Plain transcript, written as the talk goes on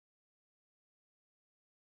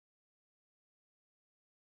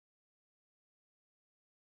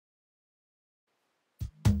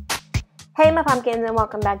Hey my pumpkins, and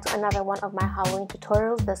welcome back to another one of my Halloween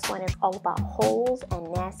tutorials. This one is all about holes and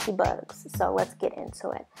nasty bugs, so let's get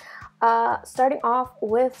into it. Starting off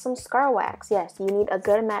with some scar wax. Yes, you need a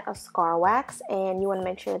good amount of scar wax, and you want to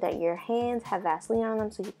make sure that your hands have Vaseline on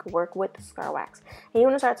them so you can work with the scar wax. And you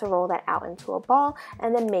want to start to roll that out into a ball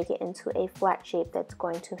and then make it into a flat shape that's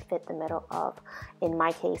going to fit the middle of, in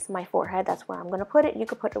my case, my forehead. That's where I'm going to put it. You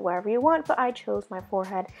could put it wherever you want, but I chose my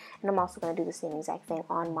forehead, and I'm also going to do the same exact thing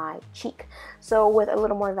on my cheek. So with a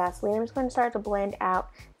little more Vaseline, I'm just going to start to blend out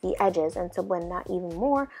the edges, and to blend that even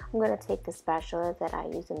more, I'm going to take the spatula that I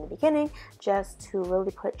used in the beginning just to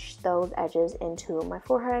really push those edges into my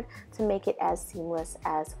forehead to make it as seamless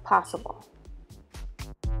as possible.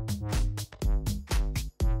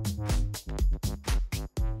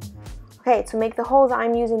 Okay, to make the holes,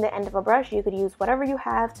 I'm using the end of a brush. You could use whatever you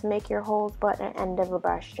have to make your holes, but an end of a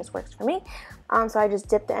brush just works for me. So I just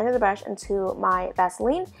dip the end of the brush into my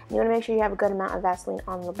Vaseline. You want to make sure you have a good amount of Vaseline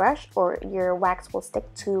on the brush, or your wax will stick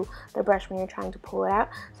to the brush when you're trying to pull it out.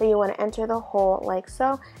 So you want to enter the hole like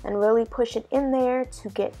so and really push it in there to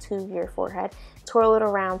get to your forehead. Twirl it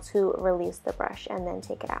around to release the brush and then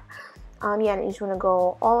take it out. Yeah, and you just want to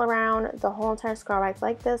go all around the whole entire scar wax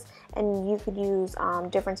like this, and you could use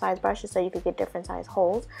different size brushes so you could get different size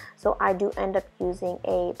holes. So I do end up using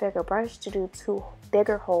a bigger brush to do 2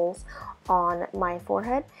 bigger holes on my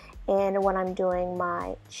forehead, and when I'm doing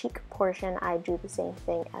my cheek portion, I do the same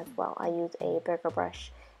thing as well. I use a bigger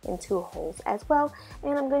brush in 2 holes as well,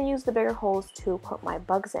 and I'm going to use the bigger holes to put my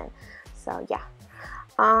bugs in. So yeah,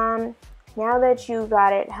 now that you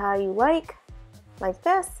got it how you like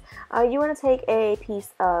this, you want to take a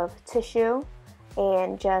piece of tissue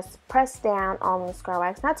and just press down on the scar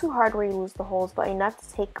wax. Not too hard where you lose the holes, but enough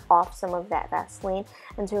to take off some of that Vaseline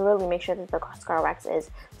and to really make sure that the scar wax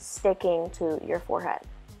is sticking to your forehead.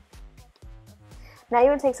 Now you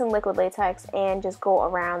want to take some liquid latex and just go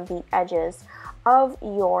around the edges of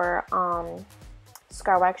your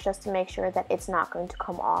scar wax just to make sure that it's not going to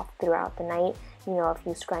come off throughout the night. You know, if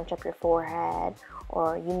you scrunch up your forehead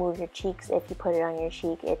or you move your cheeks, if you put it on your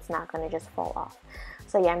cheek, it's not going to just fall off.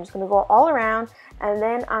 So yeah, I'm just going to go all around, and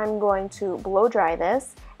then I'm going to blow dry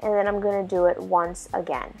this, and then I'm going to do it once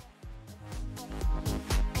again.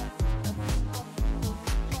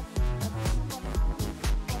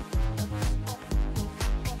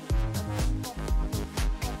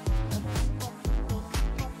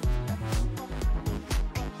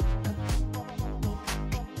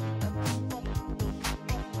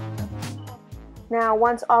 Now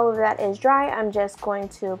once all of that is dry, I'm just going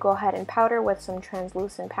to go ahead and powder with some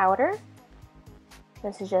translucent powder.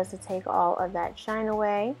 This is just to take all of that shine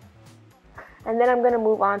away. And then I'm going to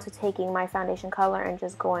move on to taking my foundation color and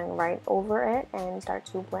just going right over it and start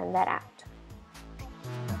to blend that out.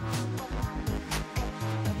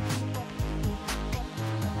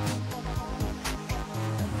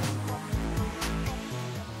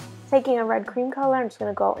 Taking a red cream color, I'm just going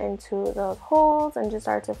to go into those holes and just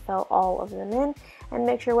start to fill all of them in, and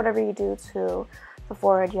make sure whatever you do to the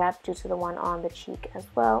forehead, you have to do to the one on the cheek as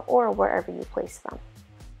well, or wherever you place them.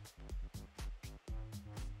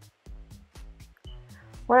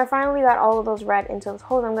 When I finally got all of those red into those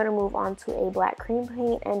holes, I'm going to move on to a black cream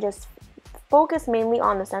paint and just focus mainly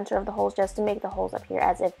on the center of the holes just to make the holes up here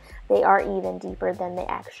as if they are even deeper than they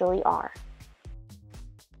actually are.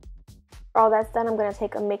 All that's done, I'm going to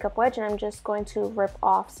take a makeup wedge and I'm just going to rip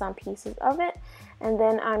off some pieces of it, and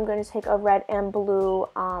then I'm going to take a red and blue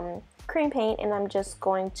cream paint and I'm just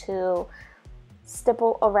going to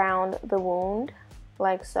stipple around the wound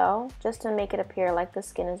like so, just to make it appear like the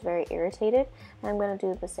skin is very irritated. And I'm going to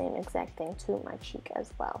do the same exact thing to my cheek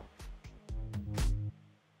as well.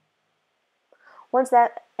 Once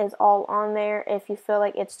that is all on there, if you feel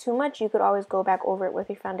like it's too much, you could always go back over it with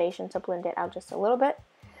your foundation to blend it out just a little bit.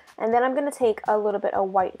 And then I'm going to take a little bit of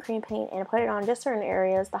white cream paint and put it on just certain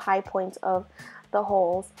areas, the high points of the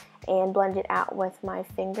holes, and blend it out with my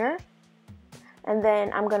finger. And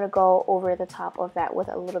then I'm going to go over the top of that with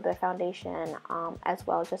a little bit of foundation as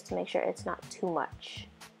well, just to make sure it's not too much.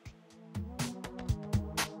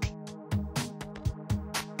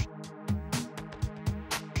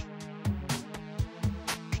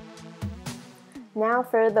 Now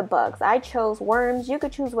for the bugs. I chose worms. You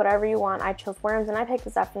could choose whatever you want. I chose worms, and I picked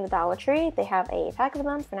this up from the Dollar Tree. They have a pack of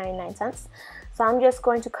them for 99 cents. So I'm just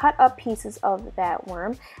going to cut up pieces of that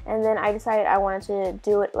worm, and then I decided I wanted to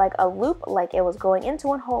do it like a loop, like it was going into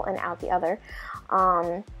one hole and out the other.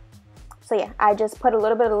 So So yeah, I just put a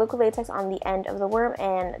little bit of liquid latex on the end of the worm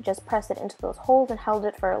and just pressed it into those holes and held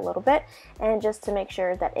it for a little bit, and just to make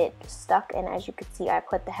sure that it stuck. And as you can see, I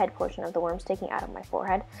put the head portion of the worm sticking out of my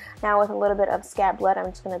forehead. Now with a little bit of scab blood, I'm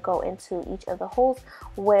just going to go into each of the holes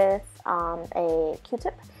with a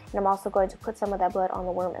Q-tip. And I'm also going to put some of that blood on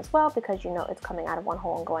the worm as well, because you know it's coming out of one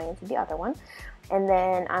hole and going into the other one. And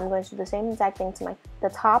then I'm going to do the same exact thing to the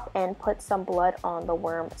top and put some blood on the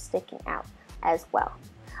worm sticking out as well.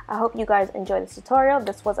 I hope you guys enjoyed this tutorial.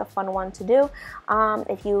 This was a fun one to do.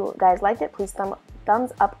 If you guys liked it, please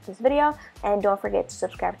thumbs up this video, and don't forget to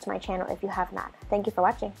subscribe to my channel if you have not. Thank you for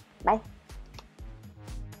watching. Bye.